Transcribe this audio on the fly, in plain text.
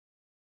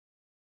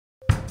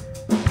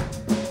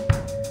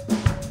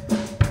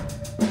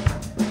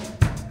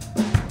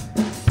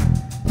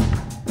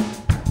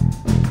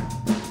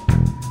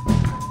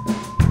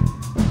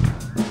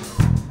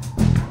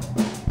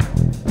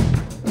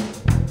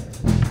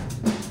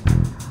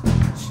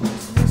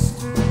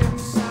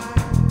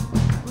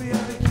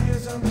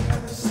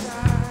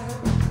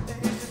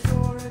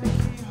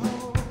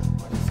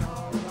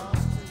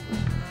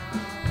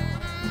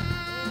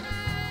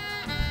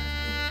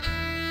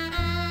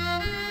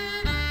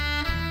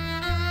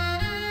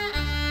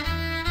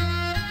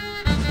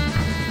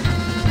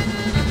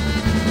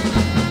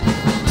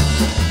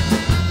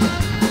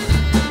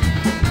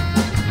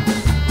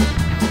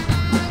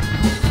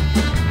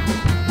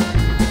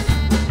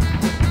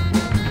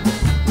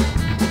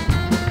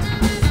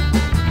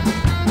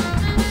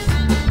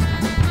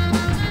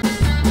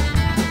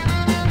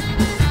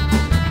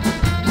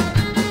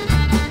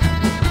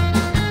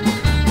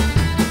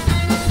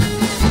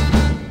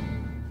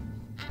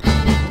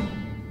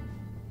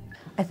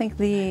I think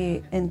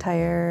the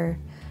entire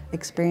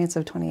experience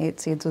of 28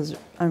 Seeds was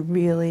a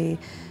really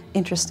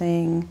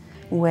interesting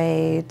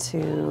way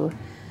to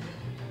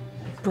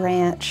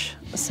branch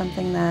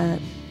something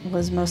that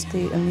was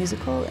mostly a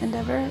musical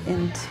endeavor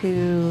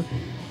into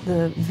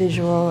the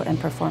visual and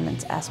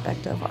performance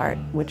aspect of art,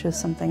 which is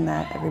something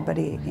that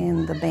everybody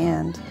in the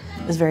band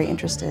is very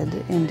interested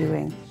in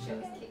doing.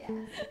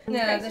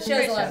 No, the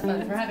show's a lot of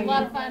fun. We're having a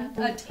lot of fun.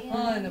 A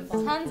ton of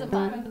fun. Tons of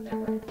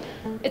fun.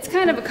 It's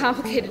kind of a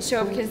complicated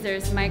show because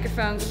there's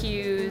microphone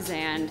cues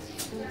and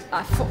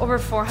over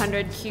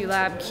 400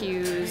 QLab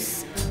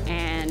cues,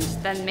 and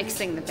then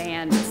mixing the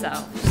band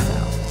itself.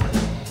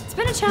 So it's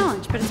been a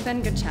challenge, but it's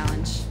been a good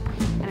challenge.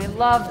 And I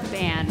love the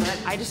band.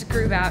 I just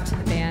groove out to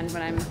the band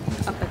when I'm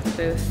up at the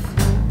booth.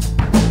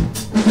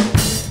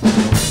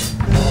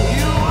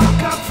 You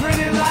walk a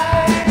pretty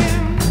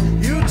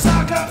line, you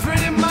talk a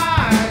pretty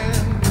mind,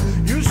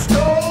 you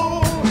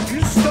stole,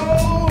 you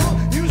stole,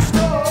 you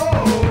stole.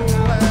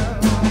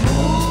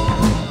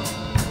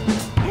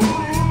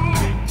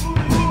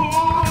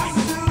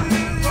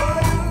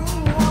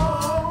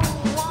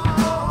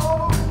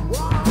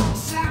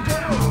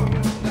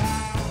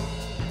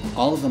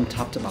 All of them,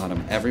 top to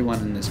bottom, everyone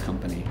in this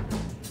company,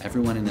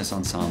 everyone in this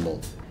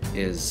ensemble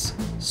is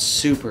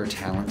super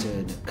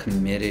talented,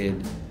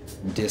 committed,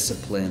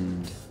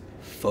 disciplined,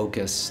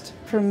 focused.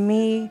 For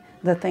me,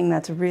 the thing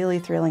that's really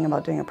thrilling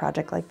about doing a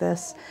project like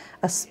this,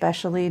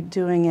 especially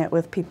doing it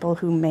with people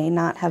who may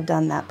not have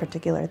done that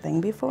particular thing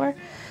before,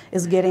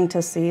 is getting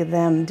to see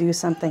them do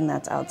something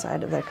that's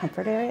outside of their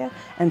comfort area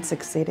and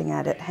succeeding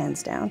at it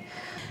hands down.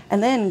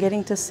 And then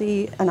getting to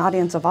see an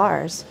audience of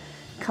ours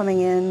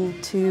coming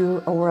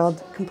into a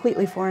world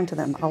completely foreign to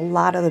them. A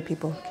lot of the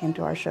people who came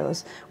to our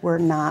shows were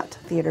not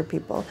theater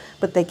people,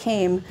 but they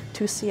came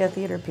to see a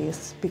theater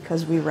piece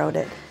because we wrote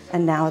it,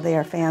 and now they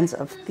are fans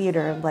of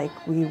theater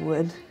like we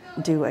would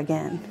do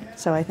again.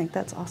 So I think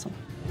that's awesome.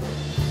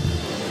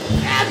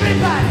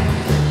 Everybody,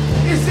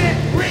 is it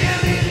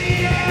really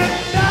the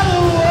end of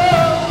the world?